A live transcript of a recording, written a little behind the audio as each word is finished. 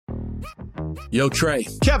Yo, Trey.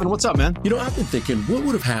 Kevin, what's up, man? You know, I've been thinking, what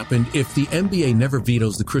would have happened if the NBA never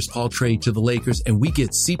vetoes the Chris Paul trade to the Lakers and we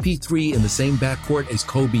get CP3 in the same backcourt as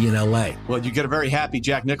Kobe in LA? Well, you get a very happy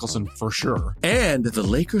Jack Nicholson for sure. And the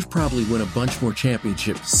Lakers probably win a bunch more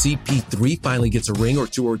championships. CP3 finally gets a ring or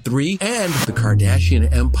 2 or 3, and the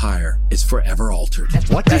Kardashian empire is forever altered.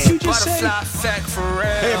 What did you just say?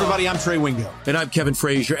 Hey, everybody, I'm Trey Wingo. And I'm Kevin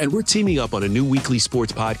Frazier, and we're teaming up on a new weekly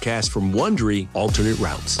sports podcast from Wondery, Alternate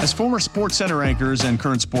Routes. As former Sports Center anchors and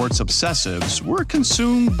current sports obsessives, we're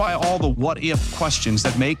consumed by all the what-if questions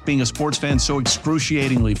that make being a sports fan so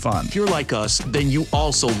excruciatingly fun. If you're like us, then you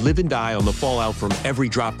also live and die on the fallout from every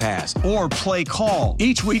drop pass. Or play call.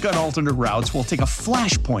 Each week on Alternate Routes, we'll take a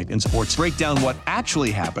flashpoint in sports, break down what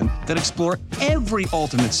actually happened, then explore every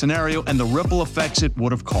alternate scenario and the ripple effects it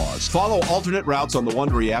would have caused. Follow Alternate Routes on the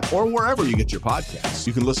Wondery app or wherever you get your podcasts.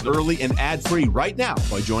 You can listen early and ad-free right now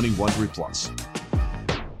by joining Wondery Plus.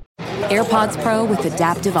 AirPods Pro with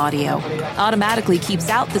adaptive audio automatically keeps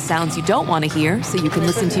out the sounds you don't want to hear so you can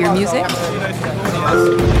listen to your music,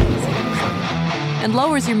 and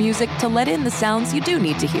lowers your music to let in the sounds you do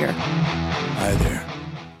need to hear. Hi there.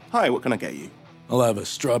 Hi, what can I get you? I'll have a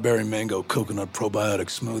strawberry mango coconut probiotic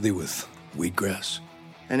smoothie with wheatgrass.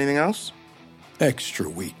 Anything else? Extra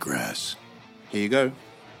wheatgrass. Here you go.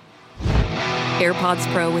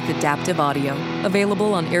 AirPods Pro with adaptive audio.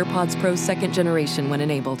 Available on AirPods Pro 2nd generation when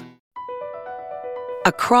enabled.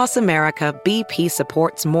 Across America, BP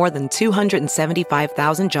supports more than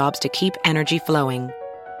 275,000 jobs to keep energy flowing.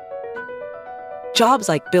 Jobs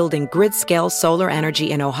like building grid-scale solar energy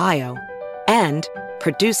in Ohio and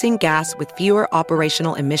producing gas with fewer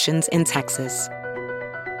operational emissions in Texas.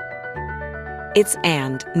 It's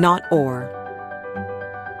and, not or.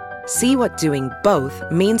 See what doing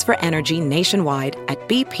both means for energy nationwide at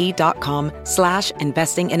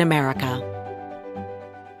bp.com/investing in America.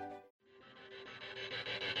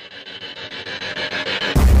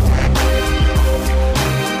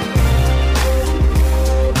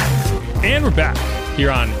 And we're back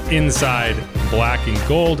here on Inside Black and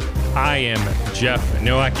Gold. I am Jeff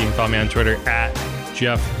Nowak. You can follow me on Twitter at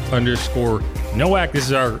Jeff_Nowak. This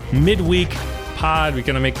is our midweek pod. We're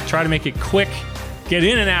going to try to make it quick. Get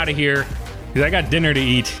in and out of here because I got dinner to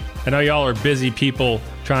eat. I know y'all are busy people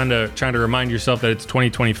trying to remind yourself that it's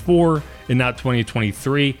 2024 and not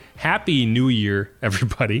 2023. Happy New Year,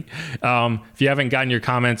 everybody. If you haven't gotten your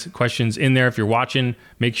comments, questions in there, if you're watching,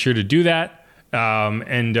 make sure to do that.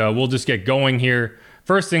 And we'll just get going here.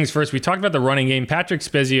 First things first, we talked about the running game. Patrick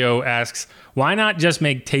Spezio asks, why not just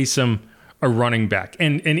make Taysom a running back?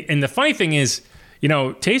 And the funny thing is, you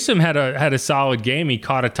know, Taysom had a solid game. He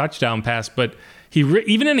caught a touchdown pass, but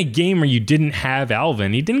even in a game where you didn't have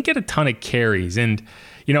Alvin, he didn't get a ton of carries. And,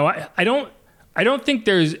 you know, I don't think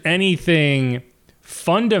there's anything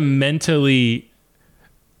fundamentally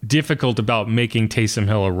difficult about making Taysom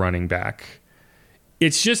Hill a running back.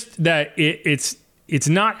 It's just that it's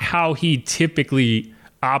not how he typically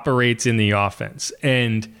operates in the offense.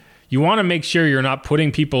 And you want to make sure you're not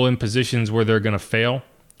putting people in positions where they're going to fail.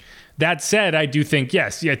 That said, I do think,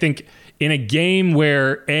 yes, I think in a game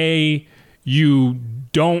where you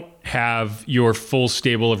don't have your full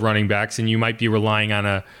stable of running backs and you might be relying on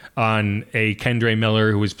a Kendre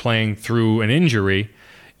Miller who is playing through an injury,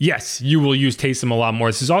 yes, you will use Taysom a lot more.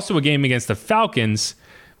 This is also a game against the Falcons,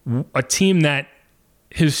 a team that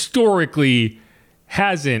historically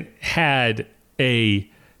hasn't had a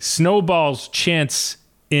snowball's chance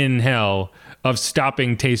in hell of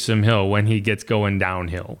stopping Taysom Hill when he gets going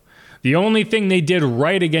downhill. The only thing they did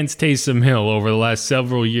right against Taysom Hill over the last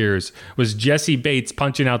several years was Jesse Bates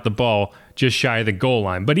punching out the ball just shy of the goal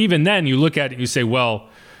line. But even then, you look at it and you say, well,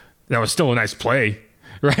 that was still a nice play,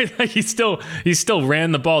 right? Like he still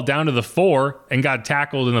ran the ball down to the 4 and got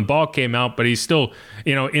tackled and the ball came out, but he's still,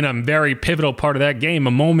 you know, in a very pivotal part of that game,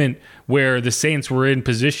 a moment where the Saints were in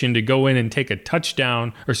position to go in and take a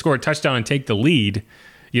touchdown or score a touchdown and take the lead.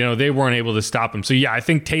 You know, they weren't able to stop him. So, yeah, I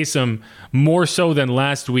think Taysom, more so than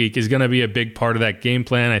last week, is going to be a big part of that game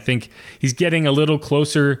plan. I think he's getting a little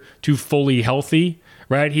closer to fully healthy,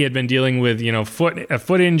 right? He had been dealing with, you know, a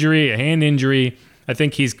foot injury, a hand injury. I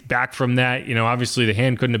think he's back from that. You know, obviously the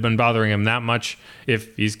hand couldn't have been bothering him that much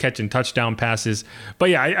if he's catching touchdown passes.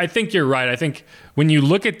 But, yeah, I think you're right. I think when you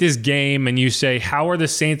look at this game and you say, how are the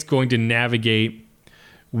Saints going to navigate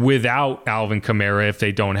without Alvin Kamara if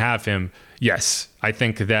they don't have him? Yes, I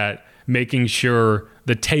think that making sure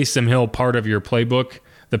the Taysom Hill part of your playbook,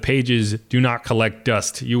 the pages do not collect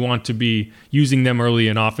dust. You want to be using them early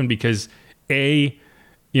and often because A,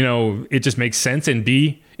 you know, it just makes sense, and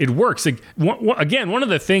B, it works. Like, one of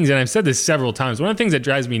the things, and I've said this several times, one of the things that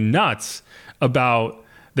drives me nuts about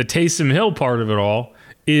the Taysom Hill part of it all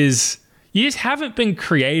is you just haven't been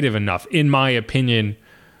creative enough, in my opinion,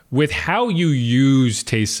 with how you use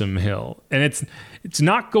Taysom Hill. And it's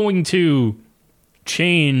not going to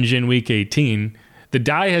change in week 18. The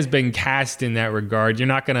die has been cast in that regard. You're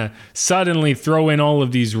not going to suddenly throw in all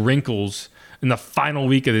of these wrinkles in the final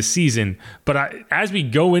week of the season. But as we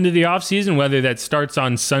go into the offseason, whether that starts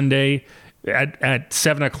on Sunday at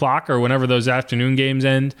 7 o'clock or whenever those afternoon games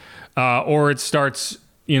end, or it starts,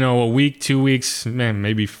 a week, 2 weeks, man,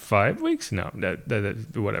 maybe 5 weeks. No,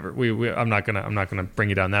 that whatever. I'm not gonna bring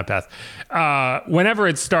you down that path. Whenever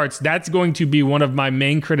it starts, that's going to be one of my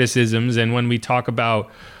main criticisms. And when we talk about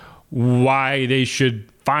why they should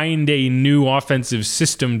find a new offensive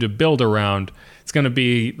system to build around, it's going to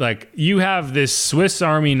be like, you have this Swiss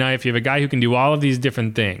Army knife. You have a guy who can do all of these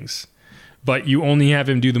different things, but you only have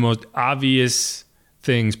him do the most obvious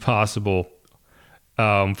things possible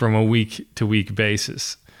from a week-to-week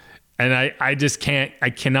basis. And I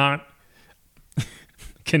cannot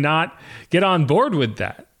get on board with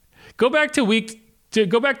that. Go back to week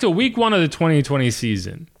 1 of the 2020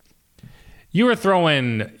 season. You were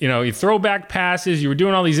throwing, you throw back passes. You were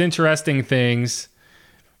doing all these interesting things.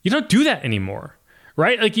 You don't do that anymore,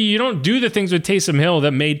 right? Like, you don't do the things with Taysom Hill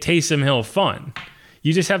that made Taysom Hill fun.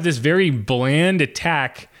 You just have this very bland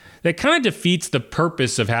attack that kind of defeats the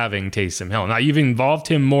purpose of having Taysom Hill. Now, you've involved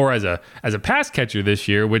him more as a pass catcher this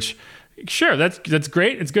year, which, sure, that's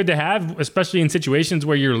great. It's good to have, especially in situations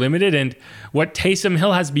where you're limited. And what Taysom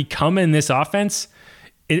Hill has become in this offense,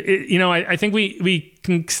 I think we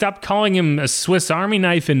can stop calling him a Swiss Army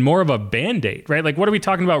knife and more of a Band-Aid, right? Like, what are we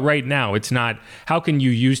talking about right now? It's not, how can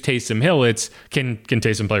you use Taysom Hill? It's, can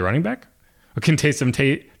Taysom play running back? Or can Taysom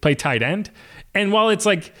play tight end? And while it's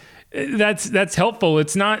like, that's helpful,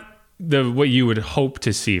 it's not what you would hope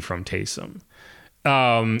to see from Taysom.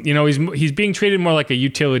 He's being treated more like a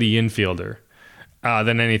utility infielder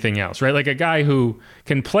than anything else, right? Like a guy who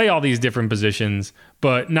can play all these different positions,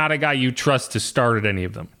 but not a guy you trust to start at any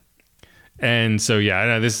of them. And so, yeah, I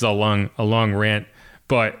know this is a long rant,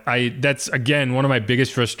 but that's again one of my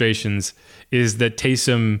biggest frustrations is that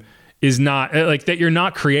Taysom is not like that. You're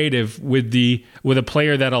not creative with a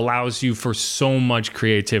player that allows you for so much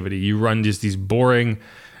creativity. You run just these boring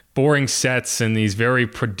sets and these very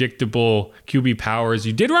predictable QB powers.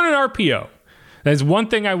 You did run an RPO. That's one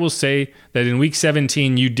thing I will say, that in week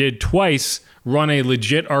 17 you did twice run a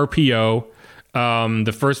legit RPO.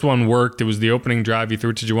 The first one worked. It was the opening drive. He threw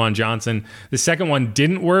it to Juwan Johnson. The second one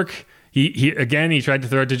didn't work. He tried to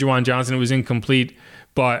throw it to Juwan Johnson. It was incomplete.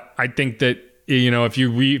 But I think that if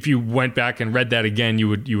you went back and read that again, you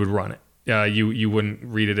would run it. You wouldn't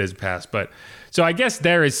read it as a pass. But so I guess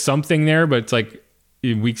there is something there. But it's like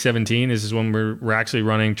in week 17, this is when we're actually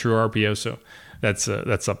running true RPO. So that's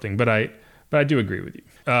something. But I do agree with you.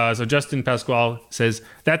 So Justin Pasquale says,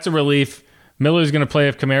 that's a relief. Miller's going to play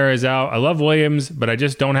if Kamara is out. I love Williams, but I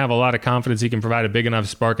just don't have a lot of confidence he can provide a big enough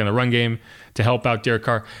spark in the run game to help out Derek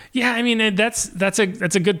Carr. Yeah, I mean, that's a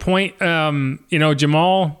good point.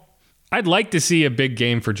 Jamal, I'd like to see a big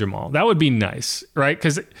game for Jamal. That would be nice, right?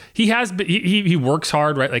 Because he works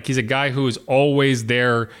hard, right? Like, he's a guy who is always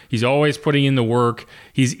there. He's always putting in the work.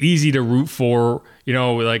 He's easy to root for.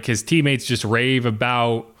 Like, his teammates just rave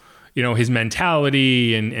about his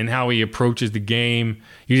mentality and how he approaches the game.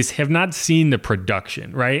 You just have not seen the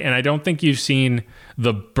production, right? And I don't think you've seen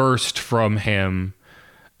the burst from him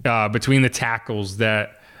between the tackles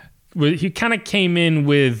that he kind of came in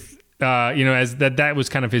with, as that was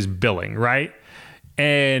kind of his billing, right?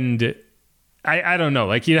 And I don't know,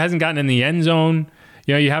 like, he hasn't gotten in the end zone.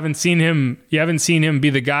 You haven't seen him be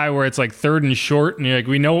the guy where it's like 3rd and short and you're like,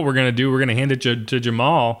 we know what we're going to do. We're going to hand it to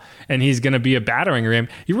Jamal and he's going to be a battering ram.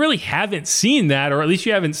 You really haven't seen that, or at least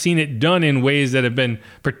you haven't seen it done in ways that have been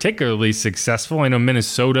particularly successful. I know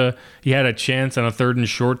Minnesota, he had a chance on a 3rd and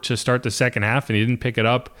short to start the second half and he didn't pick it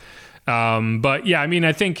up. But yeah, I mean,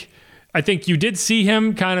 I think you did see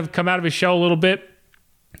him kind of come out of his shell a little bit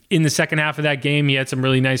in the second half of that game. He had some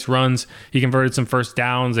really nice runs. He converted some first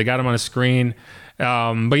downs. They got him on a screen.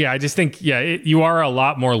 But yeah, I just think, you are a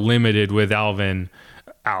lot more limited with Alvin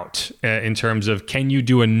out in terms of, can you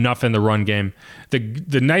do enough in the run game?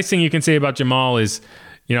 The nice thing you can say about Jamal is,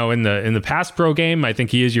 in the pass pro game, I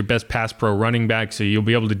think he is your best pass pro running back. So you'll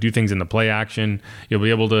be able to do things in the play action. You'll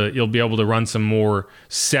be able to run some more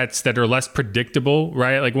sets that are less predictable,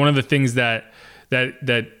 right? Like, one of the things that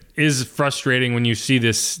is frustrating when you see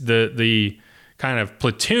this, the kind of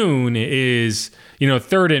platoon is,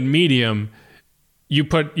 3rd and medium. You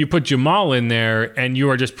put Jamal in there and you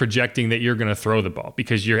are just projecting that you're going to throw the ball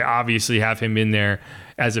because you obviously have him in there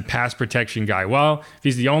as a pass protection guy. Well, if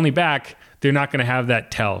he's the only back, they're not going to have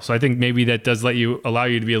that tell. So I think maybe that does allow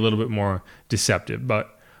you to be a little bit more deceptive,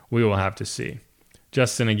 but we will have to see.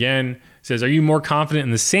 Justin again says, are you more confident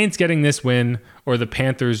in the Saints getting this win or the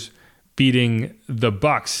Panthers beating the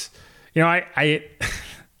Bucs? You know,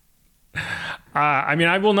 I mean,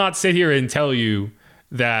 I will not sit here and tell you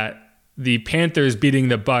that the Panthers beating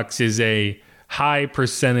the Bucs is a high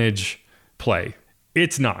percentage play.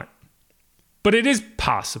 It's not, but it is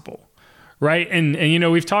possible, right? And you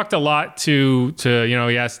know, we've talked a lot to you know,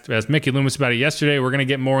 he asked Mickey Loomis about it yesterday. We're going to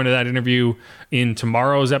get more into that interview in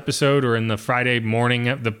tomorrow's episode or in the Friday morning,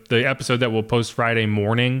 the episode that we'll post Friday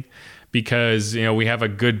morning, because, you know, we have a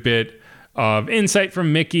good bit of insight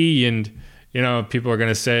from Mickey, and, you know, people are going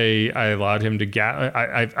to say I allowed him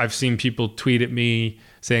to I've seen people tweet at me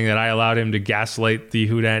saying that I allowed him to gaslight the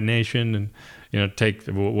Houdat Nation and, you know, take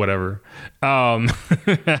whatever. I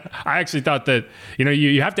actually thought that, you know,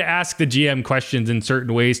 you have to ask the GM questions in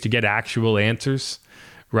certain ways to get actual answers,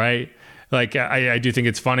 right? Like, I do think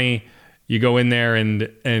it's funny. You go in there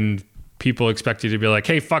and people expect you to be like,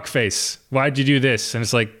 hey, fuckface, why'd you do this? And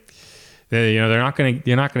it's like, you know, you're not going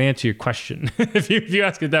to answer your question if you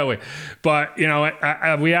ask it that way. But, you know,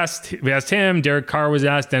 we asked him, Derek Carr was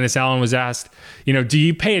asked, Dennis Allen was asked, you know, do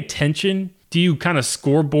you pay attention? Do you kind of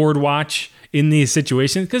scoreboard watch in these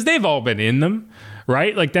situations? Because they've all been in them,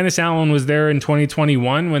 right? Like Dennis Allen was there in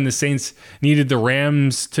 2021 when the Saints needed the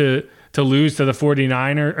Rams to lose to the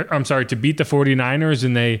 49ers. I'm sorry, to beat the 49ers,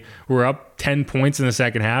 and they were up 10 points in the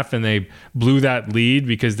second half, and they blew that lead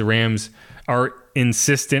because the Rams are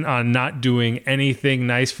insistent on not doing anything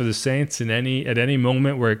nice for the Saints at any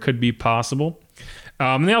moment where it could be possible.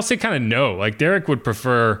 And they also kind of know, like Derek would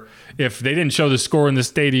prefer if they didn't show the score in the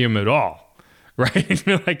stadium at all, right?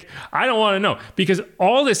 Like, I don't want to know, because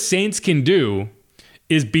all the Saints can do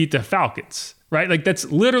is beat the Falcons, right? Like, that's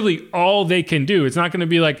literally all they can do. It's not going to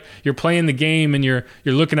be like you're playing the game and you're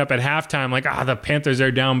looking up at halftime like, the Panthers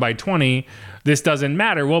are down by 20. This doesn't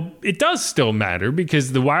matter. Well, it does still matter,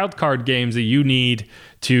 because the wild card games that you need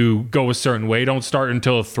to go a certain way don't start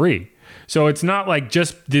until 3. So it's not like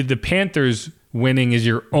just the Panthers winning is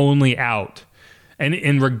your only out.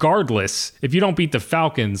 And regardless, if you don't beat the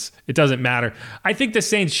Falcons, it doesn't matter. I think the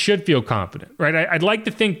Saints should feel confident, right? I'd like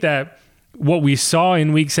to think that what we saw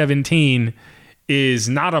in Week 17 is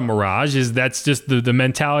not a mirage, that's just the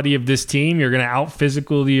mentality of this team. You're going to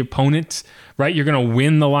out-physical the opponent, right? You're going to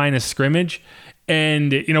win the line of scrimmage.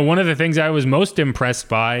 And, you know, one of the things I was most impressed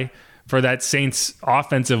by for that Saints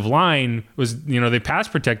offensive line was, you know, they pass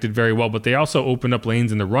protected very well, but they also opened up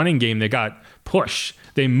lanes in the running game. They got push.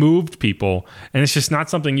 They moved people. And it's just not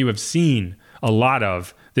something you have seen a lot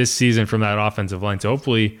of this season from that offensive line. So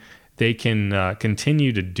hopefully they can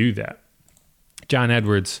continue to do that. John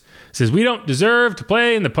Edwards says, we don't deserve to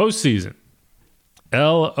play in the postseason.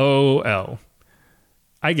 LOL.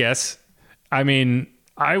 I guess. I mean,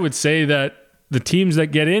 I would say that the teams that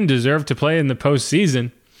get in deserve to play in the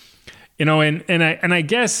postseason. You know, and I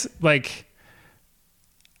guess, like,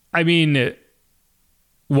 I mean,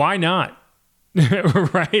 why not?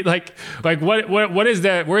 Right? Like what is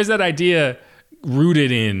that? Where is that idea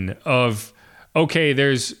rooted in of, okay,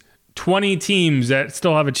 there's 20 teams that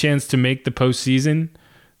still have a chance to make the postseason,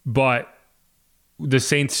 but the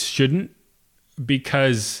Saints shouldn't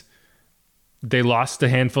because they lost a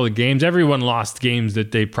handful of games. Everyone lost games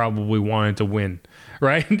that they probably wanted to win,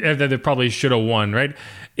 right? That they probably should have won, right?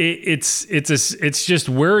 It's just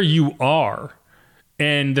where you are.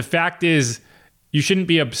 And the fact is, you shouldn't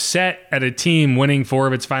be upset at a team winning 4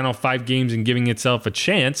 of its final 5 games and giving itself a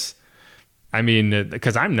chance. I mean,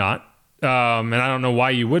 because I'm not. And I don't know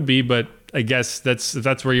why you would be, but I guess if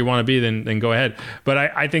that's where you want to be, then go ahead. But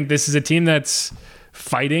I think this is a team that's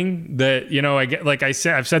fighting. That, you know, I've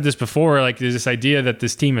said this before, like there's this idea that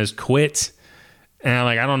this team has quit. And I'm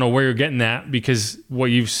like, I don't know where you're getting that, because what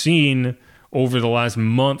you've seen over the last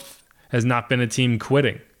month has not been a team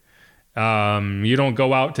quitting. You don't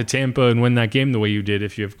go out to Tampa and win that game the way you did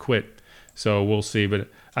if you have quit. So we'll see. But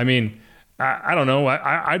I mean, I don't know.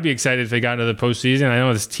 I'd be excited if they got into the postseason. I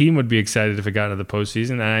know this team would be excited if it got into the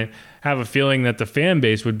postseason. And I have a feeling that the fan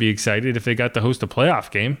base would be excited if they got to host a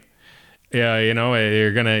playoff game. Yeah, you know,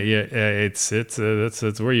 you're gonna. It's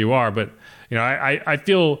where you are. But you know,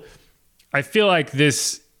 I feel like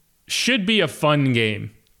this should be a fun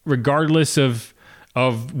game, regardless of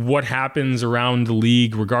what happens around the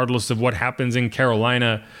league, regardless of what happens in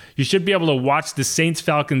Carolina. You should be able to watch the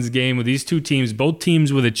Saints-Falcons game with these two teams, both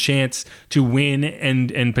teams with a chance to win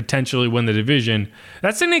and potentially win the division.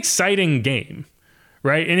 That's an exciting game,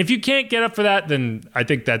 right? And if you can't get up for that, then I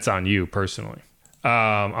think that's on you personally. All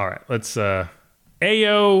right, let's...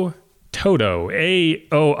 Ayo Toto,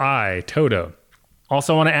 AOI, Toto.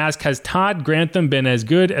 Also want to ask, has Todd Grantham been as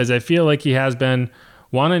good as I feel like he has been?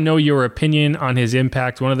 Want to know your opinion on his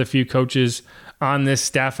impact. One of the few coaches on this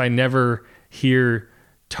staff I never hear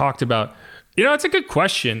talked about. It's a good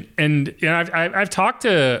question. And I've talked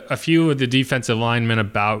to a few of the defensive linemen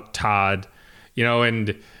about Todd,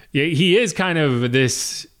 and he is kind of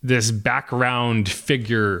this background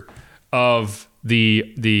figure of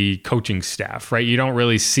the coaching staff, right? You don't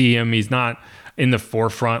really see him. He's not in the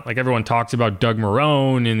forefront. Like everyone talks about Doug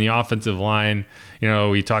Marrone in the offensive line.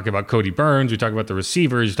 We talk about Cody Burns. We talk about the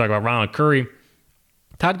receivers. We talk about Ronald Curry.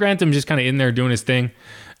 Todd Grantham's just kind of in there doing his thing.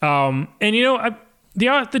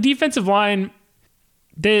 The defensive line,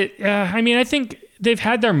 I think they've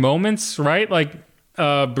had their moments, right? Like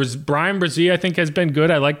Brian Brzee, I think, has been good.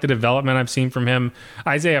 I like the development I've seen from him.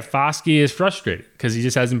 Isaiah Foskey is frustrated because he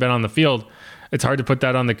just hasn't been on the field. It's hard to put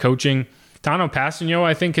that on the coaching. Tano Passanio,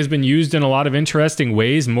 I think, has been used in a lot of interesting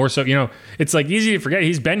ways. More so, it's like easy to forget.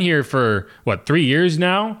 He's been here for, 3 years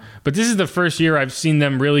now? But this is the first year I've seen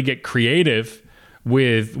them really get creative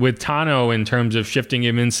with Tano in terms of shifting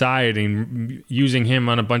him inside and using him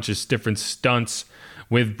on a bunch of different stunts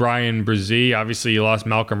with Brian Brzee. Obviously, you lost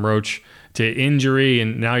Malcolm Roach to injury,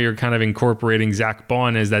 and now you're kind of incorporating Zach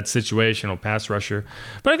Bond as that situational pass rusher.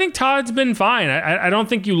 But I think Todd's been fine. I don't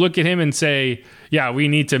think you look at him and say, yeah, we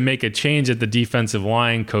need to make a change at the defensive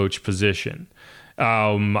line coach position.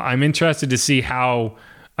 I'm interested to see how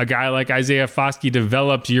a guy like Isaiah Foskey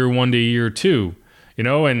develops year 1 to year 2.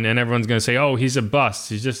 And everyone's going to say, oh, he's a bust.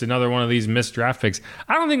 He's just another one of these missed draft picks.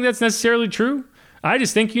 I don't think that's necessarily true. I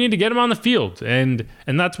just think you need to get him on the field, and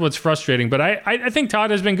that's what's frustrating. But I think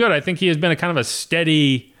Todd has been good. I think he has been a kind of a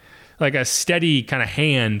steady kind of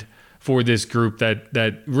hand for this group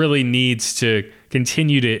that really needs to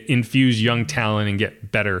continue to infuse young talent and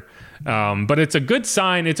get better. But it's a good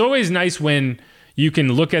sign. It's always nice when you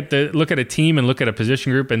can look at a team and look at a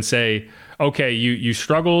position group and say, okay, you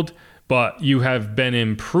struggled, but you have been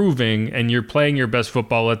improving and you're playing your best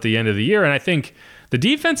football at the end of the year. And I think the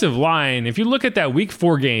defensive line, if you look at that Week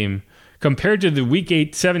 4 game compared to the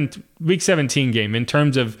Week 17 game in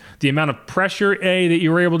terms of the amount of pressure, that you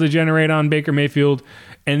were able to generate on Baker Mayfield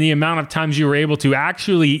and the amount of times you were able to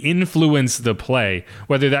actually influence the play,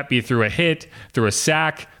 whether that be through a hit, through a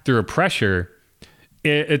sack, through a pressure,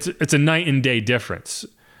 it's a night and day difference,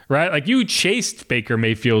 right? Like you chased Baker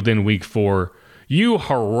Mayfield in Week 4. You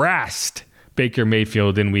harassed Baker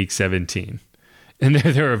Mayfield in Week 17. And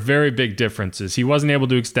there are very big differences. He wasn't able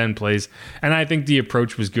to extend plays, and I think the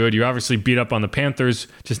approach was good. You obviously beat up on the Panthers,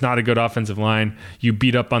 just not a good offensive line. You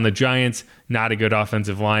beat up on the Giants, not a good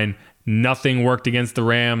offensive line. Nothing worked against the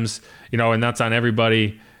Rams, and that's on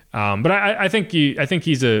everybody. But I think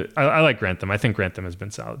I like Grantham. I think Grantham has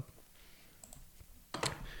been solid.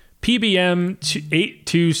 PBM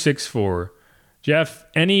 8264. Jeff,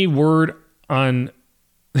 any word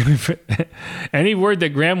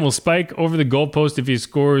that Graham will spike over the goalpost if he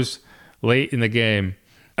scores late in the game?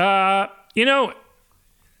 It's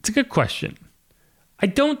a good question. I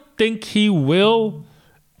don't think he will,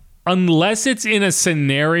 unless it's in a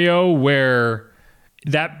scenario where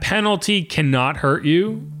that penalty cannot hurt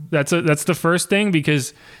you. That's the first thing,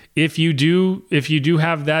 because if you do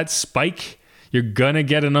have that spike, you're gonna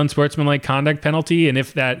get an unsportsmanlike conduct penalty, and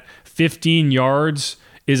if that 15 yards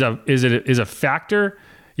is a factor,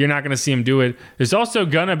 you're not going to see him do it. There's also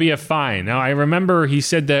going to be a fine. Now, I remember he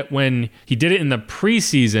said that when he did it in the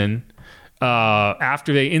preseason,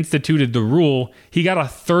 after they instituted the rule, he got a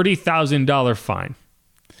 $30,000 fine.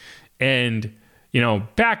 And,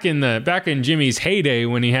 back in Jimmy's heyday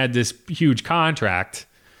when he had this huge contract,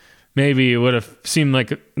 maybe it would have seemed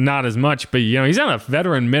like not as much, but, he's on a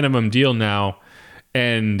veteran minimum deal now,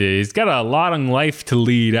 and he's got a long life to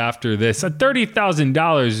lead after this.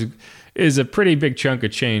 $30,000 is a pretty big chunk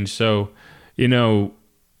of change. So,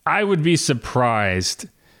 I would be surprised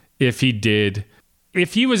if he did.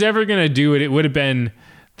 If he was ever going to do it, it would have been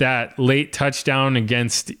that late touchdown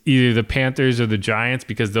against either the Panthers or the Giants,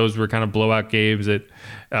 because those were kind of blowout games at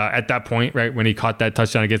that point, right? When he caught that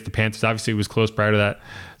touchdown against the Panthers, obviously it was close prior to that.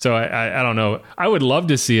 So I don't know. I would love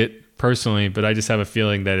to see it personally, but I just have a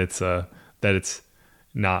feeling that it's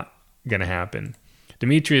not going to happen.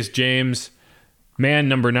 Demetrius James, man,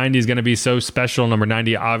 number 90 is going to be so special. Number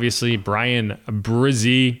 90, obviously, Brian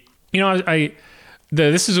Brzee.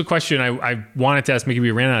 This is a question I wanted to ask. Maybe we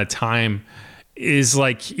ran out of time. Is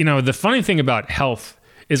like, the funny thing about health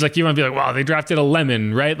is like, you want to be like, wow, they drafted a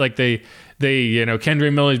lemon, right? Like they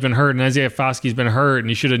Kendra Miller's been hurt and Isaiah Foskey's been hurt, and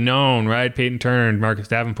you should have known, right? Peyton Turner and Marcus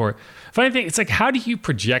Davenport. Funny thing, it's like, how do you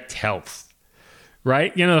project health?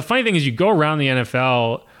 Right? The funny thing is you go around the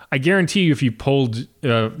NFL, I guarantee you, if you pulled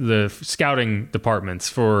the scouting departments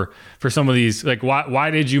for some of these, like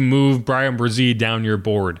why did you move Brian Brzee down your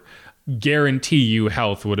board? Guarantee you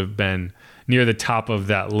health would have been near the top of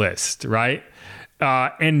that list, right?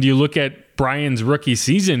 And you look at Brian's rookie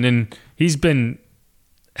season, and he's been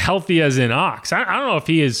healthy as an ox. I don't know if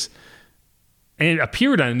he is and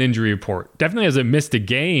appeared on an injury report. Definitely hasn't missed a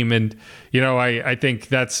game. And, I think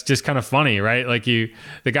that's just kind of funny, right? Like the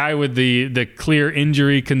guy with the clear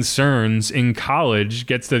injury concerns in college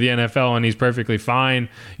gets to the NFL and he's perfectly fine.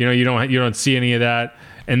 You don't see any of that.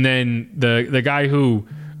 And then the guy who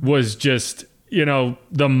was just,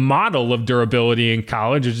 the model of durability in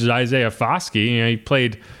college, which is Isaiah Foskey. He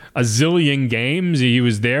played a zillion games. He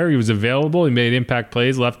was there. He was available. He made impact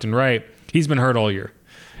plays left and right. He's been hurt all year.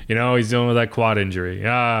 He's dealing with that quad injury.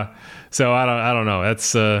 So I don't know.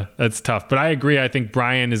 That's tough. But I agree. I think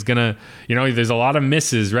Brian is gonna. There's a lot of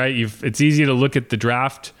misses, right? It's easy to look at the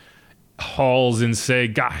draft hauls and say,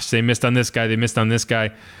 "Gosh, they missed on this guy. They missed on this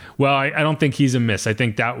guy." Well, I don't think he's a miss. I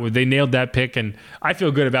think they nailed that pick, and I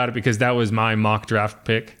feel good about it because that was my mock draft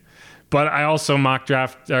pick. But I also mocked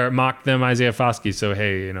them Isaiah Foskey. So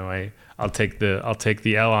hey, I'll take the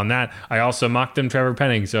L on that. I also mocked them Trevor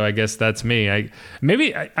Penning. So I guess that's me. I'm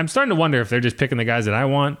starting to wonder if they're just picking the guys that I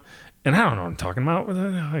want, and I don't know what I'm talking about.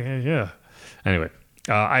 Yeah. Anyway,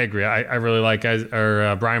 I agree. I really like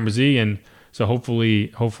Brian Brzee, and so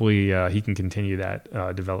hopefully he can continue that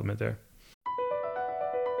development there.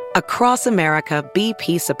 Across America,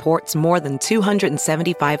 BP supports more than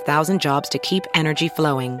 275,000 jobs to keep energy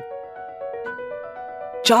flowing.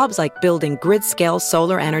 Jobs like building grid-scale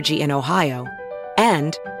solar energy in Ohio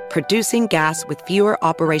and producing gas with fewer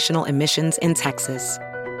operational emissions in Texas.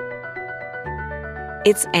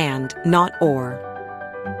 It's and, not or.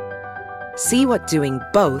 See what doing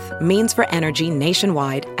both means for energy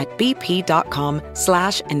nationwide at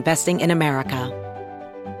bp.com/investing in America.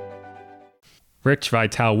 Rich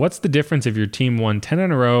Vital, what's the difference if your team won 10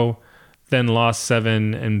 in a row, then lost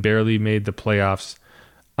 7 and barely made the playoffs?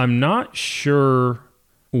 I'm not sure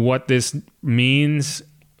what this means,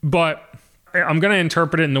 but I'm going to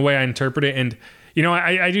interpret it in the way I interpret it. And,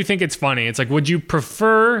 I do think it's funny. It's like, would you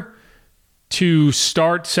prefer to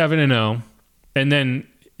start 7-0 and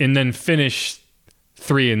then finish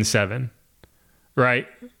 3-7, right?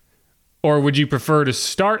 Or would you prefer to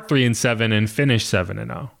start 3-7 and finish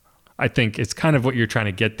 7-0? I think it's kind of what you're trying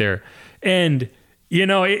to get there. And,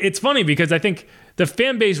 it's funny because I think the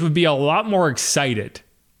fan base would be a lot more excited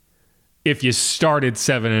if you started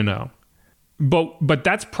 7-0. But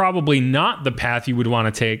that's probably not the path you would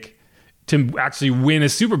want to take to actually win a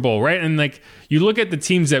Super Bowl, right? And like you look at the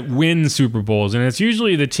teams that win Super Bowls, and it's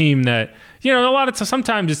usually the team that,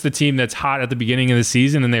 sometimes it's the team that's hot at the beginning of the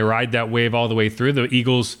season and they ride that wave all the way through. The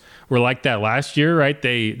Eagles were like that last year, right?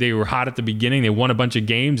 They were hot at the beginning. They won a bunch of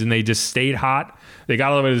games and they just stayed hot. They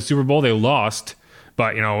got all the way to the Super Bowl. They lost,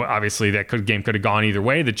 but obviously that game could have gone either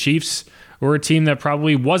way. The Chiefs were a team that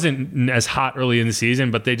probably wasn't as hot early in the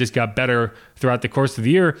season, but they just got better throughout the course of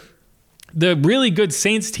the year. The really good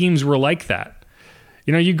Saints teams were like that.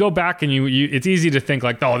 You go back and you it's easy to think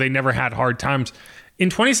like, oh, they never had hard times. In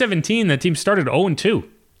 2017, that team started 0-2,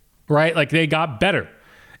 right? Like they got better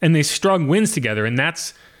and they strung wins together. And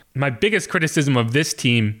that's my biggest criticism of this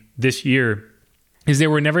team this year is they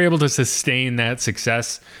were never able to sustain that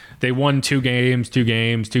success. They won 2 games.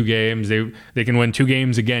 They can win 2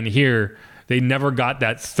 games again here. They never got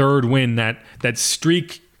that third win, that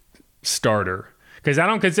streak starter. Because I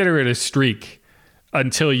don't consider it a streak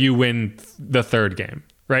until you win the third game,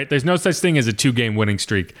 right? There's no such thing as a 2-game winning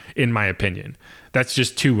streak, in my opinion. That's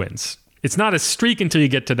just 2 wins. It's not a streak until you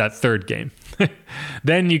get to that third game.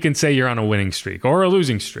 Then you can say you're on a winning streak or a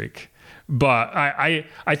losing streak. But I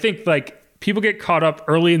think like people get caught up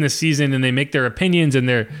early in the season and they make their opinions and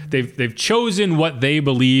they've chosen what they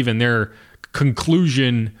believe and their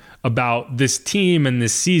conclusion about this team and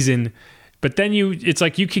this season. But then it's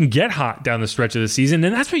like you can get hot down the stretch of the season,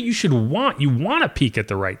 and that's what you should want. You want to peak at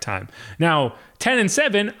the right time. Now,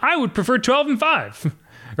 10-7, I would prefer 12-5,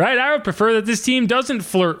 right? I would prefer that this team doesn't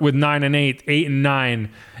flirt with 9-8, 8-9,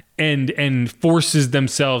 and forces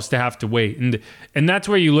themselves to have to wait. And that's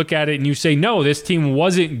where you look at it and you say, no, this team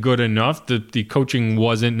wasn't good enough. The coaching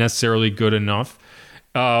wasn't necessarily good enough.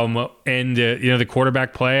 The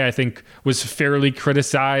quarterback play, I think, was fairly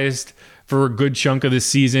criticized for a good chunk of the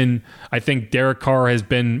season. I think Derek Carr has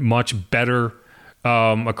been much better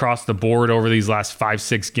across the board over these last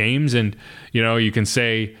 5-6 games. And, you can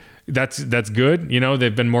say that's good.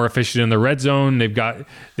 They've been more efficient in the red zone.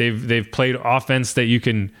 They've played offense that you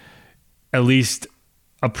can at least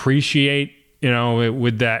appreciate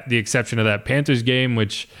with the exception of that Panthers game,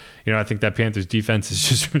 which, I think that Panthers defense is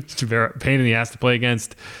just a pain in the ass to play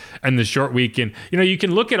against, and the short week. And, you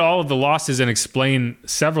can look at all of the losses and explain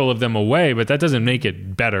several of them away, but that doesn't make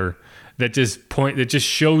it better. That just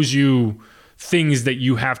shows you things that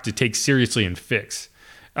you have to take seriously and fix.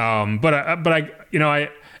 But I,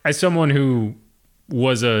 as someone who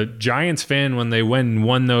was a Giants fan when they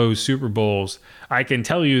won those Super Bowls, I can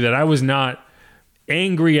tell you that I was not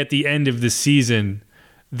angry at the end of the season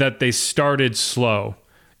that they started slow.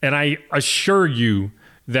 And I assure you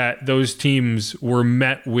that those teams were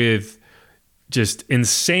met with just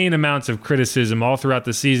insane amounts of criticism all throughout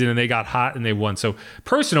the season, and they got hot and they won. So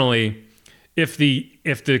personally, if the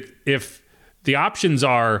options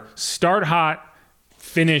are start hot,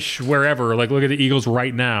 finish wherever, like look at the Eagles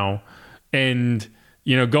right now, and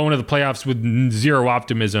go into the playoffs with zero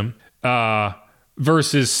optimism,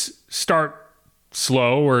 versus start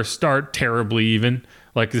slow or start terribly, even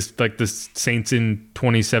like the Saints in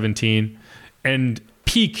 2017, and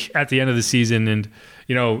peak at the end of the season. And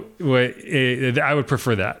I would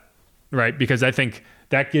prefer that, right? Because I think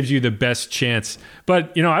that gives you the best chance.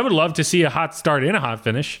 But I would love to see a hot start and a hot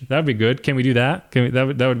finish. That would be good. Can we do that?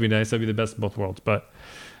 That would be nice. That'd be the best of both worlds. But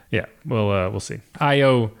yeah, we'll see.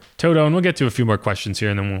 Io Toto, and we'll get to a few more questions here,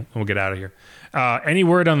 and then we'll get out of here. Any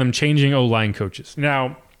word on them changing O-line coaches?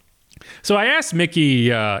 Now, so I asked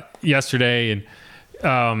Mickey yesterday, and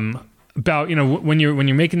about when you're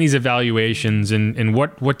making these evaluations, and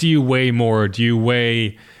what do you weigh more? Do you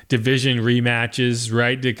weigh division rematches,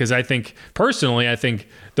 right? Because I think personally,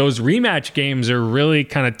 those rematch games are really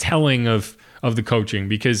kind of telling of the coaching,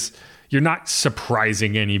 because you're not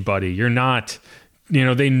surprising anybody. You're not.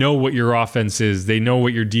 They know what your offense is. They know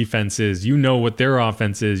what your defense is. You know what their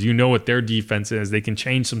offense is. You know what their defense is. They can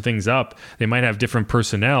change some things up. They might have different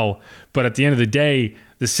personnel. But at the end of the day,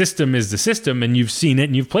 the system is the system, and you've seen it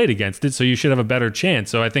and you've played against it, so you should have a better chance.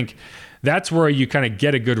 So I think that's where you kind of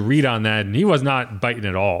get a good read on that. And he was not biting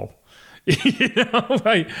at all.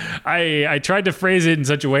 I tried to phrase it in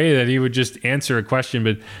such a way that he would just answer a question.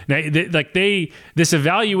 But this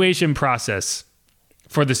evaluation process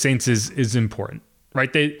for the Saints is important.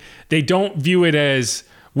 Right? They don't view it as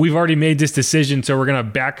we've already made this decision, so we're going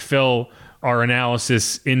to backfill our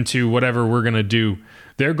analysis into whatever we're going to do.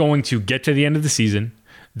 They're going to get to the end of the season.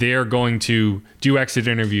 They're going to do exit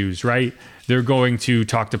interviews, right? They're going to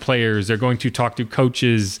talk to players. They're going to talk to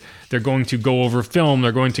coaches. They're going to go over film.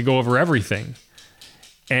 They're going to go over everything.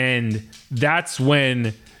 And that's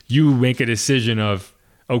when you make a decision of,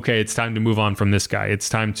 okay, it's time to move on from this guy. It's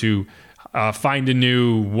time to find a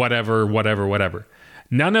new whatever.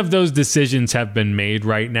 None of those decisions have been made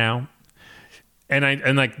right now.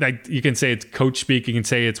 And like you can say it's coach speak, you can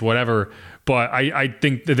say it's whatever, but I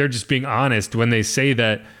think that they're just being honest when they say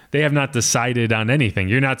that they have not decided on anything.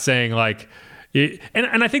 You're not saying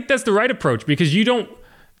and I think that's the right approach, because you don't,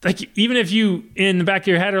 even if you in the back of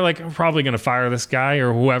your head are I'm probably going to fire this guy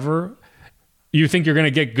or whoever, you think you're going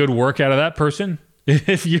to get good work out of that person.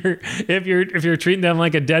 If you're treating them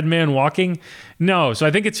like a dead man walking, no. So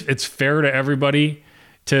I think it's fair to everybody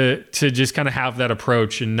to just kind of have that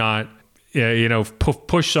approach and not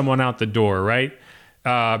push someone out the door, right?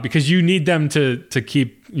 Because you need them to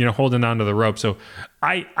keep holding onto the rope. So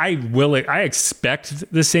I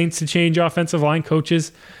expect the Saints to change offensive line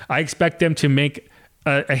coaches. I expect them to make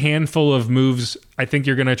a handful of moves. I think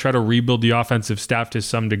you're going to try to rebuild the offensive staff to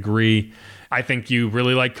some degree. I think you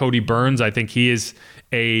really like Cody Burns. I think he is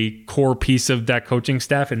a core piece of that coaching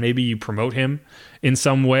staff, and maybe you promote him in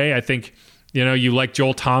some way. I think, you like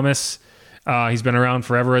Joel Thomas. He's been around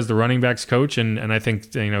forever as the running backs coach, and I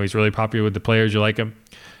think he's really popular with the players. You like him.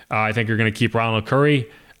 I think you're going to keep Ronald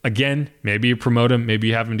Curry. Again, maybe you promote him. Maybe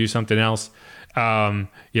you have him do something else.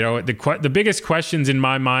 The biggest questions in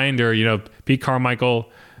my mind are, Pete Carmichael,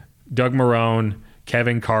 Doug Marrone,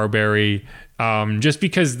 Kevin Carberry, just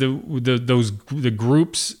because the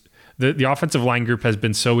groups, the offensive line group has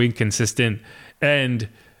been so inconsistent, and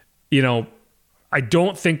I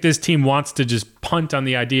don't think this team wants to just punt on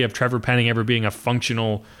the idea of Trevor Penning ever being a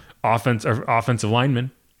functional offensive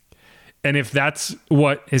lineman. And if that's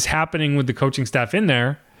what is happening with the coaching staff in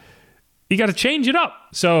there, you got to change it up.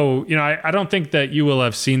 So, I don't think that you will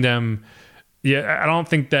have seen them. Yeah, I don't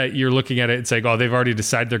think that you're looking at it and saying, oh, they've already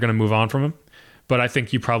decided they're going to move on from him. But I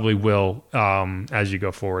think you probably will as you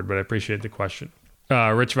go forward. But I appreciate the question.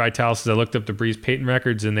 Rich Vital says, I looked up the Breeze Payton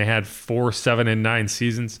records, and they had 4 7-9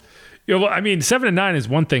 seasons. 7-9 is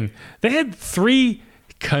one thing. They had 3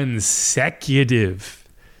 consecutive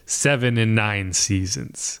 7-9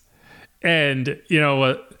 seasons. And,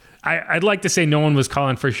 I'd like to say no one was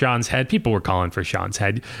calling for Sean's head. People were calling for Sean's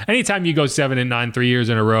head. Anytime you go 7-9 3 years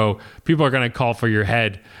in a row, people are going to call for your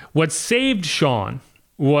head. What saved Sean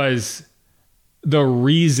was the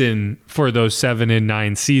reason for those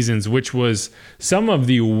 7-9 seasons, which was some of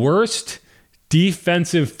the worst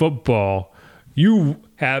defensive football you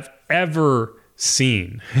have ever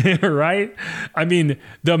seen, right? I mean,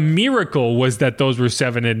 the miracle was that those were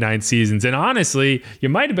 7-9 seasons. And honestly, you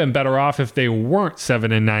might have been better off if they weren't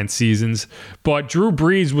 7-9 seasons. But Drew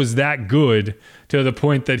Brees was that good to the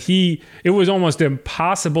point that it was almost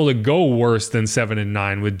impossible to go worse than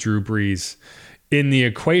 7-9 with Drew Brees in the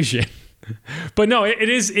equation. But no, it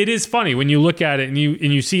is funny when you look at it and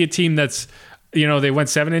you see a team that's, they went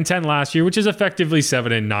 7-10 last year, which is effectively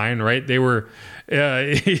 7-9, right? They were,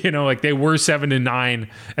 they were 7-9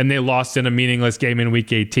 and they lost in a meaningless game in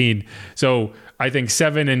week 18. So I think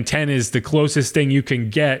 7-10 is the closest thing you can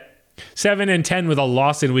get. 7-10 with a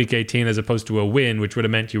loss in week 18 as opposed to a win, which would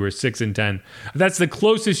have meant you were 6-10. That's the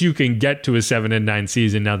closest you can get to a 7-9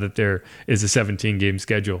 season now that there is a 17 game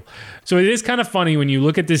schedule. So it is kind of funny when you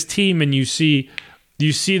look at this team and you see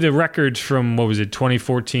the records from,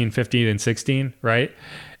 2014, 15, and 16, right?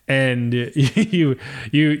 And you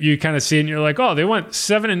kind of see it and you're like, oh, they went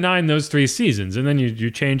 7-9 those 3 seasons. And then you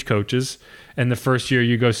change coaches. And the first year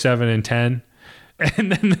you go 7-10.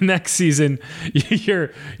 And then the next season you're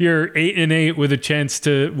 8-8 with a chance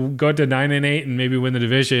to go to 9-8 and maybe win the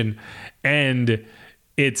division. And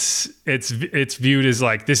it's viewed as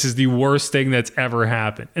like, this is the worst thing that's ever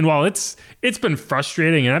happened. And while it's been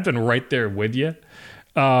frustrating and I've been right there with you,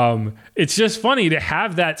 it's just funny to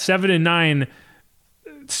have that 7-9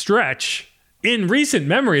 stretch in recent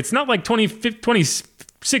memory. It's not like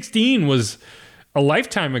 2016 was a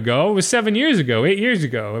lifetime ago. It was 7 years ago, 8 years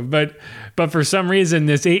ago. But for some reason,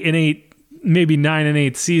 this 8-8, maybe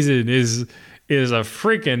 9-8 season is a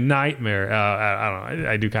freaking nightmare. I don't know.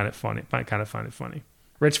 I do kind of find it funny.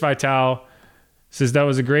 Rich Vital says that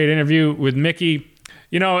was a great interview with Mickey.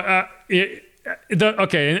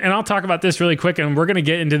 Okay, and I'll talk about this really quick, and we're going to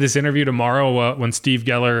get into this interview tomorrow when Steve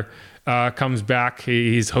Geller comes back.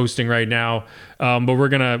 He's hosting right now, but we're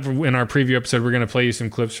gonna, in our preview episode, we're gonna play you some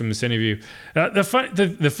clips from this interview. The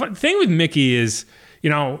fun thing with Mickey is,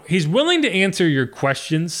 he's willing to answer your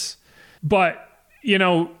questions, but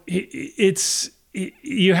it's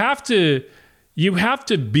you have to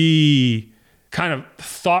be kind of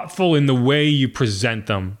thoughtful in the way you present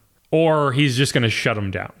them, or he's just going to shut them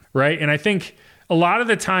down, right? And I think a lot of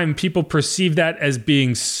the time people perceive that as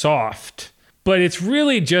being soft, but it's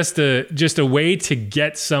really just a way to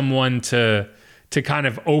get someone to kind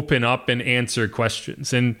of open up and answer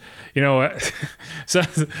questions. And, so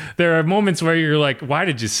there are moments where you're like, why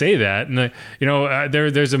did you say that? And,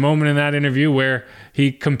 there's a moment in that interview where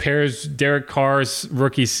he compares Derek Carr's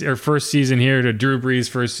first season here to Drew Brees'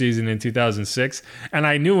 first season in 2006. And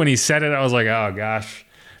I knew when he said it, I was like, oh gosh,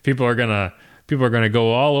 people are going to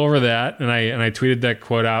go all over that. And I tweeted that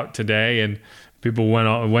quote out today, and people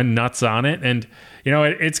went nuts on it. And,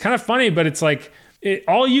 it's kind of funny, but it's like,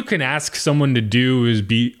 all you can ask someone to do is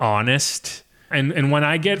be honest. And when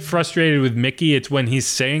I get frustrated with Mickey, it's when he's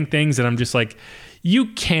saying things that I'm just like, you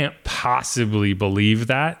can't possibly believe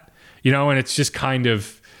that, and it's just kind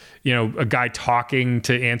of, a guy talking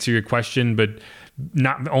to answer your question, but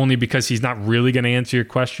not only because he's not really going to answer your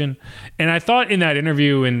question. And I thought in that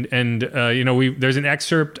interview, and there's an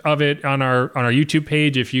excerpt of it on our YouTube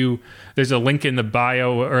page. There's a link in the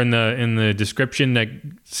bio or in the description that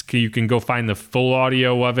you can go find the full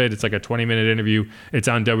audio of it. It's like a 20-minute interview. It's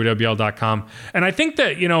on WWL.com. And I think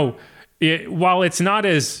that, while it's not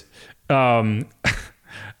as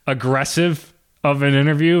aggressive of an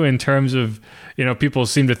interview in terms of, people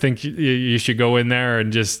seem to think you should go in there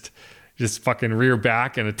and just fucking rear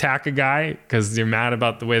back and attack a guy because you're mad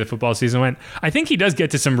about the way the football season went. I think he does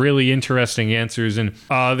get to some really interesting answers. And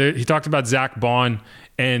he talked about Zach Bond.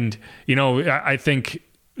 And, I think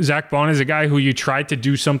Zach Bond is a guy who you tried to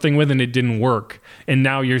do something with and it didn't work. And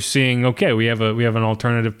now you're seeing, okay, we have an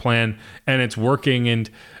alternative plan and it's working. And,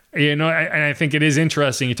 I think it is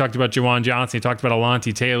interesting. You talked about Juwan Johnson. You talked about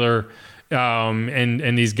Alontae Taylor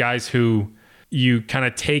and these guys who you kind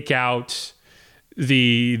of take out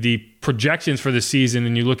the projections for the season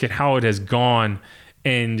and you look at how it has gone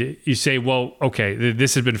and you say, well, okay,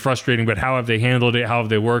 this has been frustrating, but how have they handled it? How have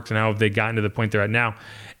they worked? And how have they gotten to the point they're at now?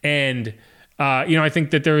 And, I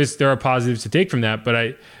think that there are positives to take from that,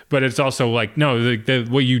 but it's also like, no,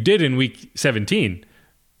 what you did in week 17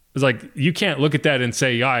 is like, you can't look at that and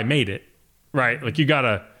say, yeah, I made it, right? Like you got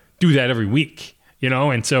to do that every week,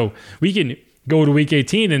 and so we can go to week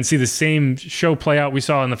 18 and see the same show play out we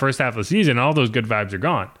saw in the first half of the season. All those good vibes are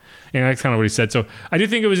gone. And that's kind of what he said. So I do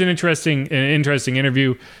think it was an interesting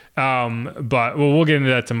interview. But we'll get into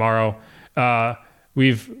that tomorrow.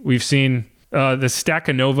 We've seen the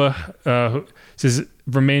Stakhanova says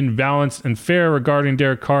remain balanced and fair regarding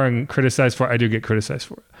Derek Carr and criticized for. I do get criticized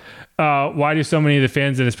for it. Why do so many of the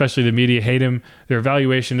fans and especially the media hate him? Their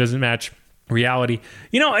evaluation doesn't match reality.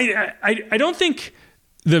 I don't think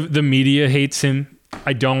the media hates him.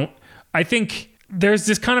 I don't. I think there's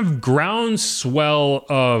this kind of groundswell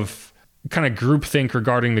of kind of groupthink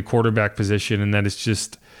regarding the quarterback position, and that it's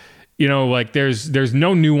just, there's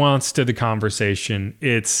no nuance to the conversation.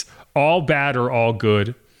 It's all bad or all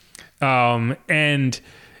good. And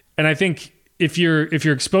I think if you're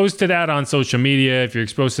exposed to that on social media, if you're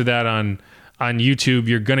exposed to that on YouTube,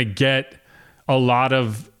 you're going to get a lot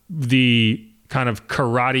of the kind of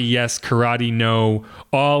karate yes, karate no,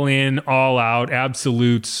 all in, all out,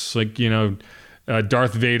 absolutes,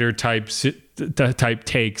 Darth Vader type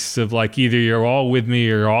takes of like either you're all with me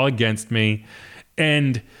or you're all against me.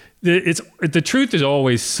 And the truth is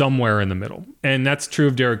always somewhere in the middle. And that's true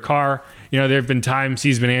of Derek Carr. There have been times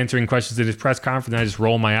he's been answering questions at his press conference and I just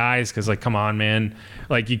roll my eyes because, come on, man.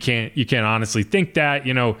 You can't honestly think that.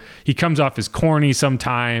 He comes off as corny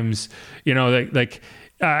sometimes. I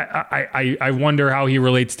wonder how he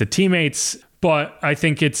relates to teammates. But I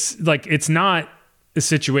think it's not a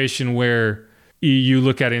situation where you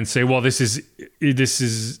look at it and say, well, this is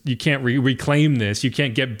you can't reclaim this. You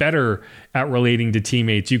can't get better at relating to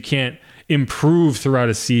teammates. You can't improve throughout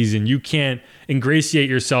a season. You can't ingratiate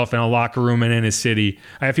yourself in a locker room and in a city.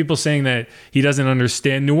 I have people saying that he doesn't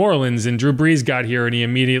understand New Orleans and Drew Brees got here and he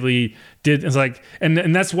immediately did. It's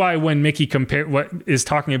and that's why when Mickey is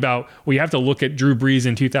talking about, well, you have to look at Drew Brees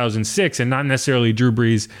in 2006 and not necessarily Drew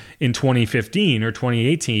Brees in 2015 or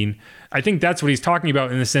 2018. I think that's what he's talking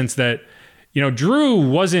about in the sense that, Drew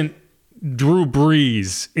wasn't Drew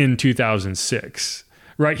Brees in 2006,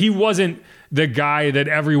 right? He wasn't the guy that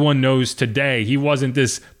everyone knows today. He wasn't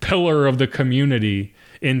this pillar of the community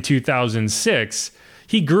in 2006.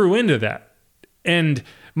 He grew into that. And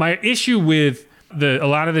my issue with a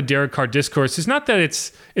lot of the Derek Carr discourse is not that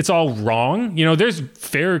it's all wrong. There's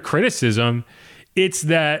fair criticism. It's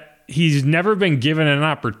that he's never been given an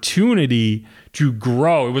opportunity to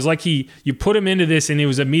grow. It was like you put him into this and it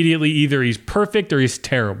was immediately either he's perfect or he's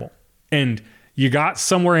terrible. And you got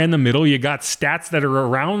somewhere in the middle. You got stats that are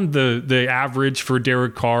around the average for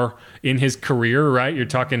Derek Carr in his career, right? You're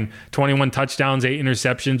talking 21 touchdowns, 8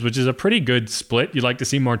 interceptions, which is a pretty good split. You'd like to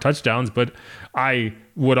see more touchdowns, but I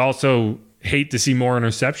would also hate to see more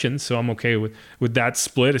interceptions. So I'm okay with that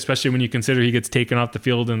split, especially when you consider he gets taken off the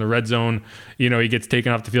field in the red zone. He gets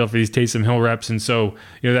taken off the field for these Taysom Hill reps. And so,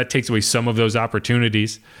 that takes away some of those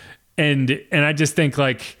opportunities. And I just think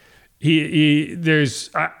my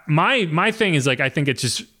thing is I think it's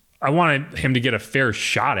just, I wanted him to get a fair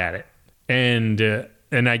shot at it. And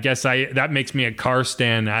I guess that makes me a Carr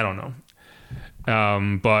stan. I don't know.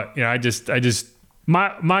 But I just,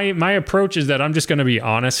 my approach is that I'm just going to be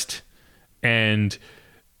honest. And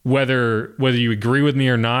whether you agree with me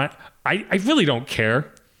or not, I really don't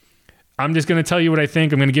care. I'm just going to tell you what I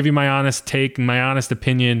think. I'm going to give you my honest take and my honest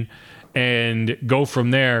opinion and go from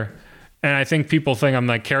there. And I think people think I'm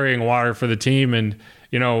carrying water for the team. And,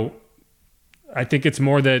 I think it's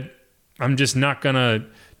more that I'm just not going to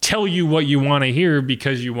tell you what you want to hear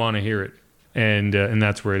because you want to hear it. And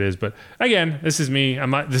that's where it is. But again, this is me.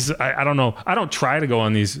 I don't know. I don't try to go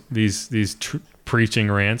on these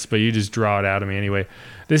preaching rants, but you just draw it out of me anyway.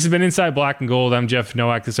 This has been Inside Black and Gold. I'm Jeff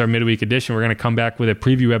Nowak. This is our midweek edition. We're going to come back with a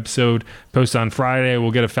preview episode post on Friday.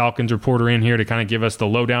 We'll get a Falcons reporter in here to kind of give us the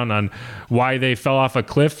lowdown on why they fell off a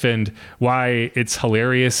cliff and why it's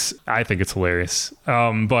hilarious. I think it's hilarious.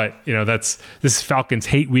 But this is Falcons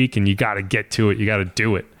hate week and you got to get to it. You got to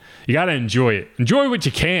do it. You got to enjoy it. Enjoy what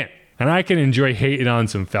you can. And I can enjoy hating on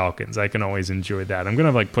some Falcons. I can always enjoy that. I'm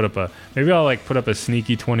gonna put up a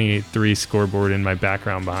sneaky 28-3 scoreboard in my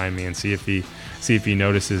background behind me and see if he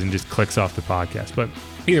notices and just clicks off the podcast. But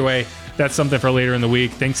either way, that's something for later in the week.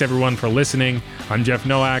 Thanks everyone for listening. I'm Jeff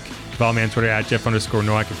Nowak. Follow me on Twitter at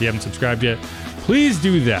Jeff_Nowak. If you haven't subscribed yet, please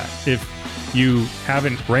do that. If you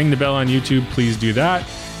haven't rang the bell on YouTube, please do that.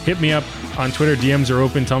 Hit me up on Twitter. DMs are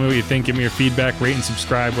open. Tell me what you think. Give me your feedback. Rate and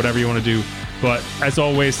subscribe. Whatever you want to do. But as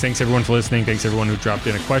always, thanks everyone for listening. Thanks everyone who dropped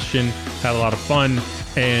in a question. Had a lot of fun.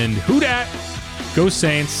 And who dat? Go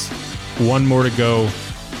Saints. One more to go.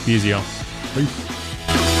 Be easy, y'all. Peace.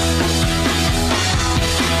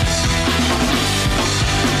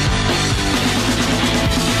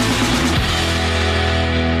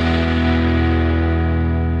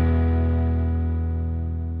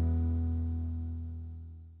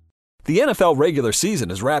 The NFL regular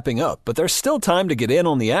season is wrapping up, but there's still time to get in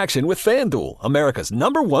on the action with FanDuel, America's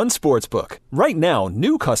 #1 sportsbook. Right now,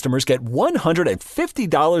 new customers get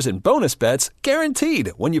 $150 in bonus bets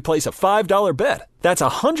guaranteed when you place a $5 bet. That's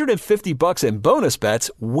 $150 in bonus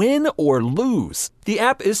bets, win or lose. The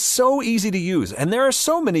app is so easy to use, and there are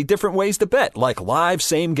so many different ways to bet, like live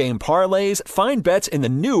same-game parlays, find bets in the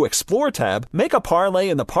new Explore tab, make a parlay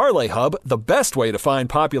in the Parlay Hub, the best way to find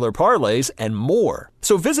popular parlays, and more.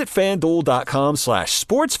 So visit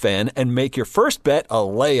FanDuel.com/sportsfan and make your first bet a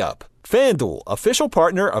layup. FanDuel, official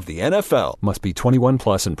partner of the NFL. Must be 21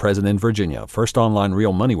 plus and present in Virginia. First online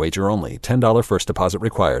real money wager only. $10 first deposit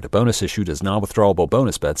required. Bonus issued as non-withdrawable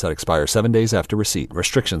bonus bets that expire 7 days after receipt.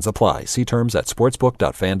 Restrictions apply. See terms at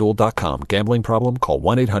sportsbook.fanduel.com. Gambling problem? Call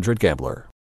 1-800-GAMBLER.